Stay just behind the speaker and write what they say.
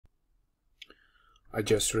I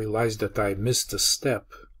just realized that I missed a step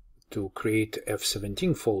to create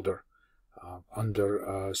F17 folder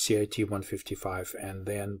under CIT 155 and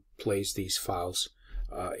then place these files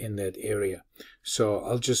in that area. So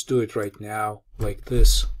I'll just do it right now like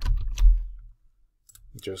this.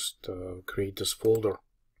 Just create this folder.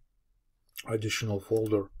 Additional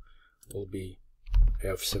folder will be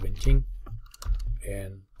F17,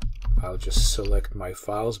 and I'll just select my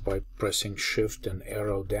files by pressing Shift and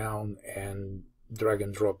arrow down and drag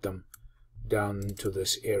and drop them down into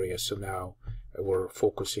this area. So now we're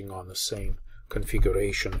focusing on the same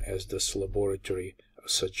configuration as this laboratory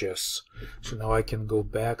suggests. So now I can go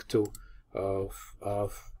back to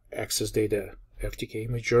Access Data FTK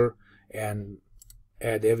Imager and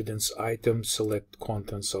add evidence item, select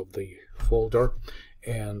contents of the folder,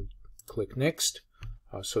 and click Next.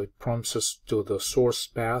 So it prompts us to the source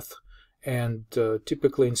path, and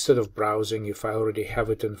typically instead of browsing, if I already have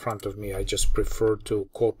it in front of me, I just prefer to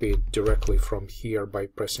copy it directly from here by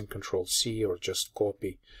pressing Ctrl+C, or just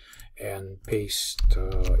copy and paste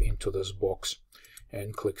into this box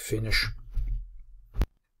and click Finish.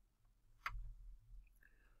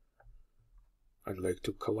 I'd like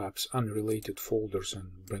to collapse unrelated folders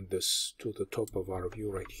and bring this to the top of our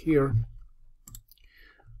view right here.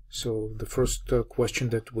 So the first question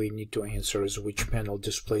that we need to answer is which panel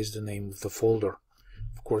displays the name of the folder.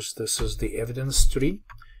 Of course, this is the evidence tree,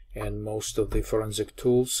 and most of the forensic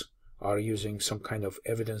tools are using some kind of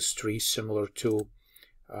evidence tree similar to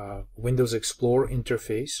Windows Explorer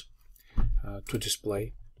interface to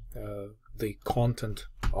display the content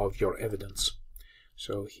of your evidence.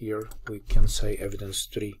 So here we can say evidence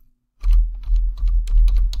tree.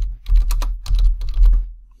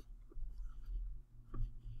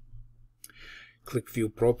 Click View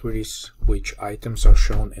Properties, which items are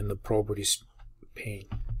shown in the Properties pane.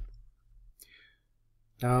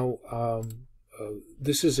 Now,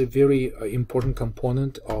 this is a very important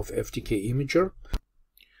component of FTK Imager.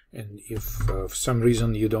 And if for some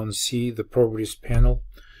reason you don't see the Properties panel,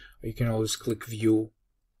 you can always click View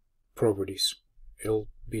Properties. It'll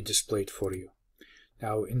be displayed for you.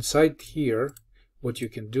 Now inside here, what you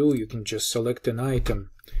can do, you can just select an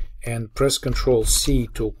item and press Ctrl+C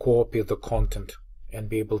to copy the content and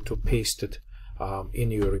be able to paste it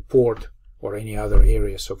in your report or any other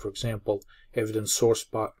area. So for example, evidence source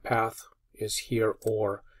path is here,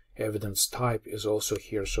 or evidence type is also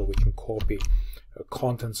here, so we can copy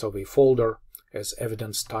contents of a folder as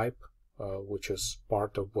evidence type, which is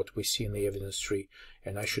part of what we see in the evidence tree,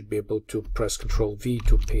 and I should be able to press Ctrl+V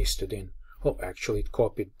to paste it in. Oh, actually it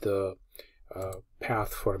copied the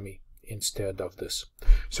path for me instead of this.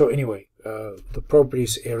 So anyway, the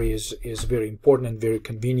properties area is very important and very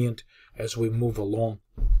convenient as we move along.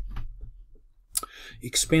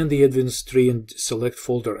 Expand the evidence tree and select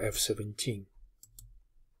folder F17.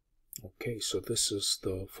 Okay, so this is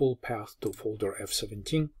the full path to folder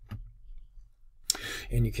F17.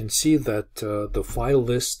 And you can see that the file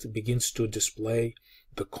list begins to display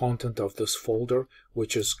the content of this folder,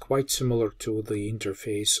 which is quite similar to the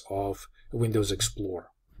interface of Windows Explorer.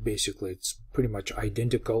 Basically, it's pretty much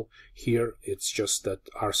identical. Here, it's just that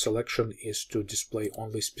our selection is to display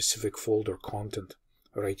only specific folder content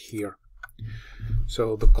right here.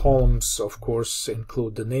 So the columns, of course,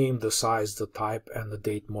 include the name, the size, the type, and the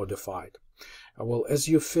date modified. Well, as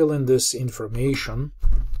you fill in this information,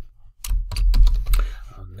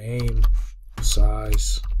 name,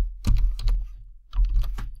 size,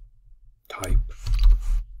 type,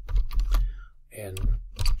 and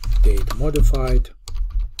date modified,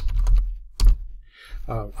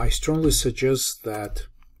 I strongly suggest that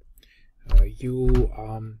you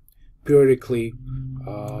periodically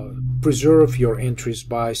preserve your entries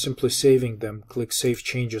by simply saving them. Click Save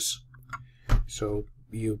Changes. So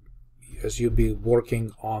as you'll be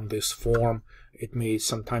working on this form, it may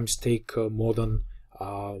sometimes take more than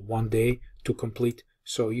 1 day to complete,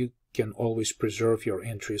 so you can always preserve your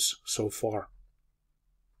entries so far.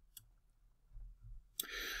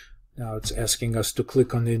 Now it's asking us to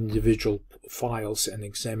click on the individual files and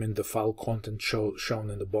examine the file content shown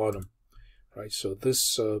in the bottom. Right, so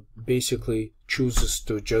this basically chooses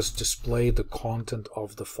to just display the content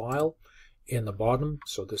of the file in the bottom.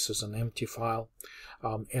 So this is an empty file.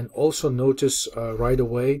 And also notice right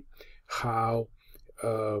away how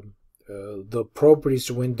the properties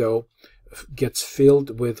window gets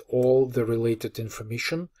filled with all the related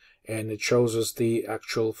information, and it shows us the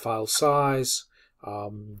actual file size,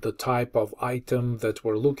 the type of item that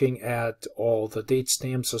we're looking at, all the date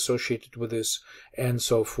stamps associated with this, and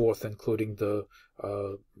so forth, including the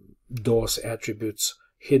DOS attributes,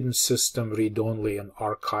 hidden system, read-only, and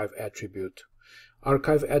archive attribute.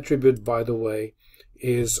 Archive attribute, by the way,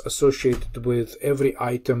 is associated with every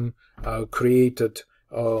item created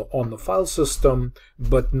on the file system,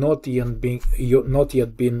 but not yet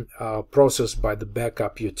been processed by the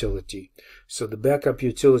backup utility. So the backup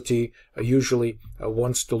utility usually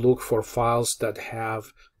wants to look for files that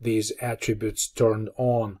have these attributes turned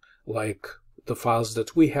on, like the files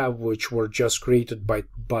that we have, which were just created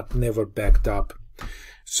but never backed up.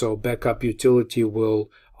 So backup utility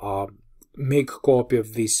will make a copy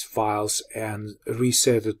of these files and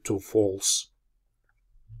reset it to false.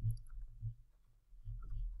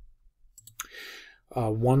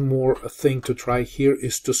 One more thing to try here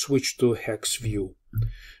is to switch to Hex View.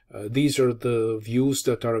 These are the views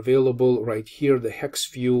that are available right here. The Hex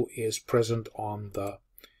View is present on the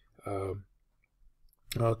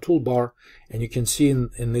toolbar, and you can see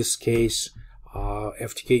in this case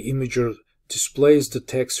FTK Imager displays the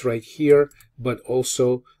text right here, but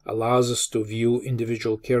also allows us to view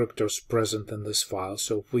individual characters present in this file.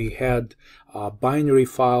 So if we had a binary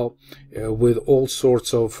file with all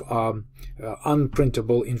sorts of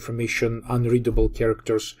unprintable information, unreadable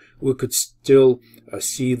characters, we could still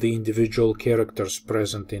see the individual characters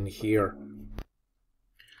present in here.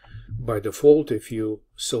 By default, if you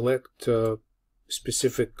select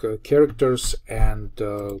specific characters and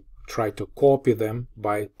try to copy them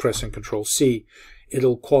by pressing Ctrl+C,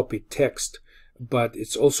 it'll copy text, but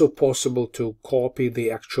it's also possible to copy the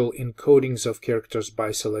actual encodings of characters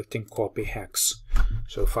by selecting Copy Hex.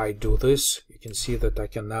 So if I do this, you can see that I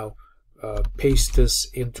can now paste this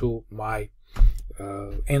into my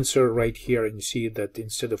answer right here, and you see that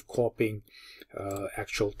instead of copying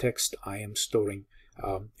actual text, I am storing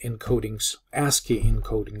encodings, ASCII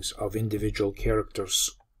encodings of individual characters.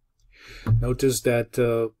 Notice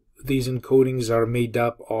that these encodings are made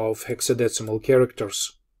up of hexadecimal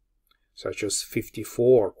characters, such as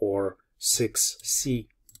 54 or 6C.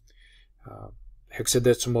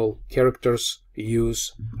 Hexadecimal characters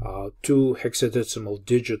use 2 hexadecimal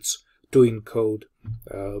digits to encode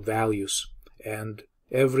values, and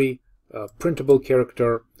every printable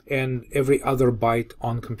character and every other byte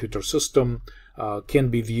on computer system can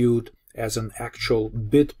be viewed as an actual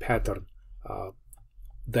bit pattern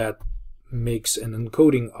that makes an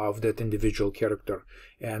encoding of that individual character,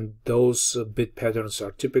 and those bit patterns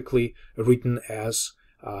are typically written as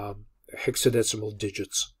hexadecimal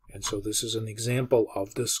digits. And so this is an example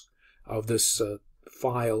of this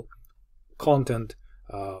file content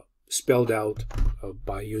spelled out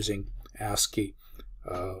by using ASCII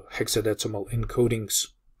hexadecimal encodings.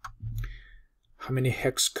 How many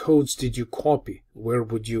hex codes did you copy? Where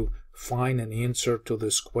would you find an answer to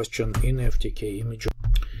this question in FTK Imager?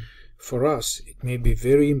 For us, it may be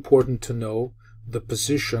very important to know the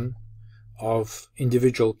position of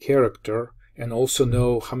individual character and also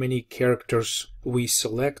know how many characters we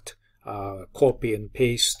select, copy and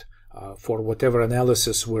paste for whatever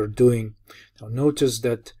analysis we're doing. Now notice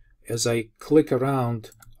that as I click around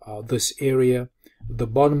this area, the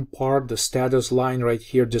bottom part, the status line right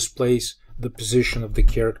here, displays the position of the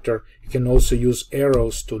character. You can also use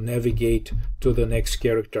arrows to navigate to the next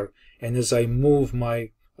character. And as I move my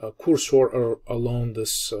cursor along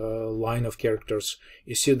this line of characters,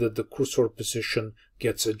 you see that the cursor position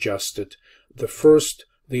gets adjusted.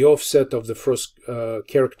 The offset of the first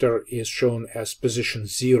character is shown as position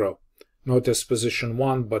 0, not as position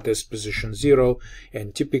 1, but as position 0.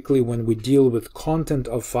 And typically when we deal with content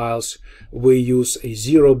of files, we use a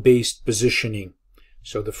 0-based positioning.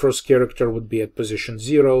 So the first character would be at position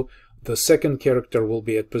 0, the second character will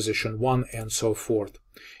be at position 1, and so forth.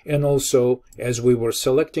 And also, as we were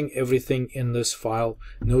selecting everything in this file,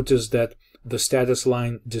 notice that the status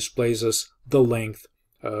line displays us the length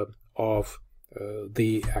of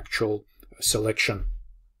the actual selection,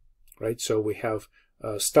 right? So we have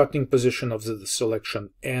starting position of the selection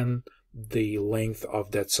and the length of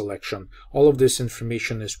that selection. All of this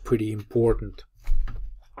information is pretty important.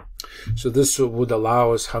 So this would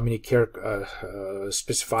allow us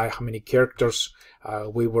specify how many characters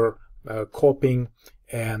we were copying,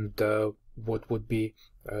 and what would be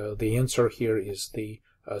the answer here is the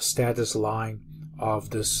status line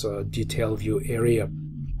of this detail view area.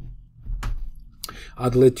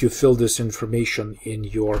 I'd let you fill this information in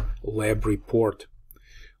your lab report.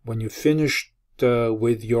 When you finished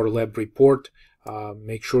with your lab report,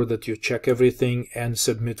 make sure that you check everything and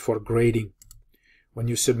submit for grading. When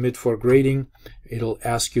you submit for grading, it'll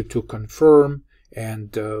ask you to confirm,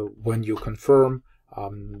 and when you confirm,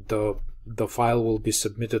 the file will be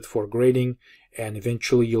submitted for grading, and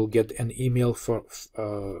eventually you'll get an email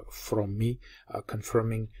from me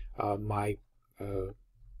confirming my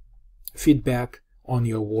feedback on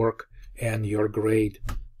your work and your grade.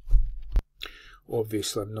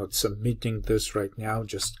 Obviously, I'm not submitting this right now.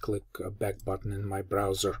 Just click a back button in my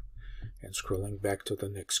browser and scrolling back to the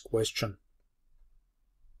next question.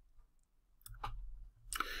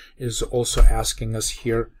 It is also asking us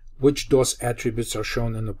here which DOS attributes are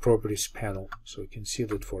shown in the properties panel. So you can see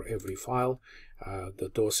that for every file,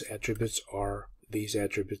 the DOS attributes are these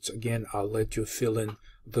attributes. Again, I'll let you fill in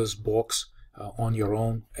this box on your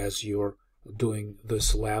own as you're doing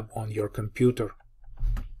this lab on your computer.